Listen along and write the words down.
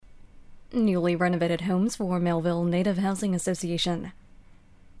Newly renovated homes for Melville Native Housing Association.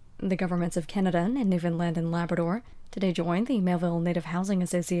 The governments of Canada and Newfoundland and Labrador today joined the Melville Native Housing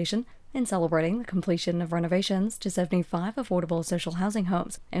Association in celebrating the completion of renovations to 75 affordable social housing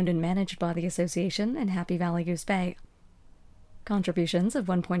homes owned and managed by the association in Happy Valley-Goose Bay. Contributions of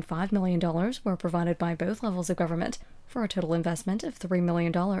 $1.5 million were provided by both levels of government for a total investment of $3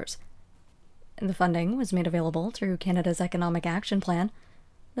 million. The funding was made available through Canada's Economic Action Plan,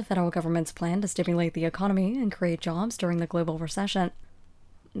 the federal government's plan to stimulate the economy and create jobs during the global recession.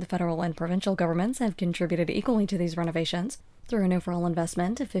 The federal and provincial governments have contributed equally to these renovations through an overall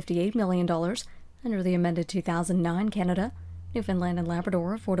investment of $58 million under the amended 2009 Canada, Newfoundland and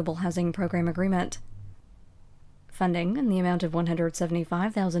Labrador Affordable Housing Program Agreement. Funding in the amount of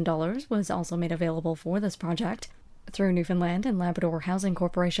 $175,000 was also made available for this project through Newfoundland and Labrador Housing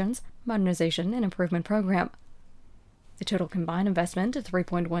Corporation's Modernization and Improvement Program. The total combined investment of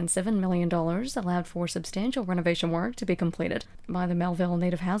 $3.17 million allowed for substantial renovation work to be completed by the Melville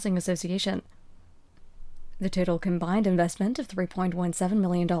Native Housing Association. The total combined investment of $3.17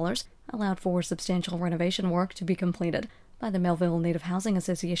 million allowed for substantial renovation work to be completed by the Melville Native Housing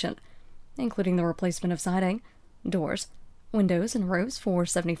Association, including the replacement of siding, doors, windows, and roofs for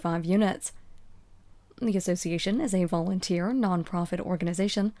 75 units. The association is a volunteer, non-profit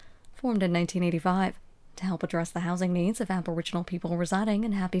organization formed in 1985 to help address the housing needs of Aboriginal people residing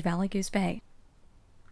in Happy Valley-Goose Bay.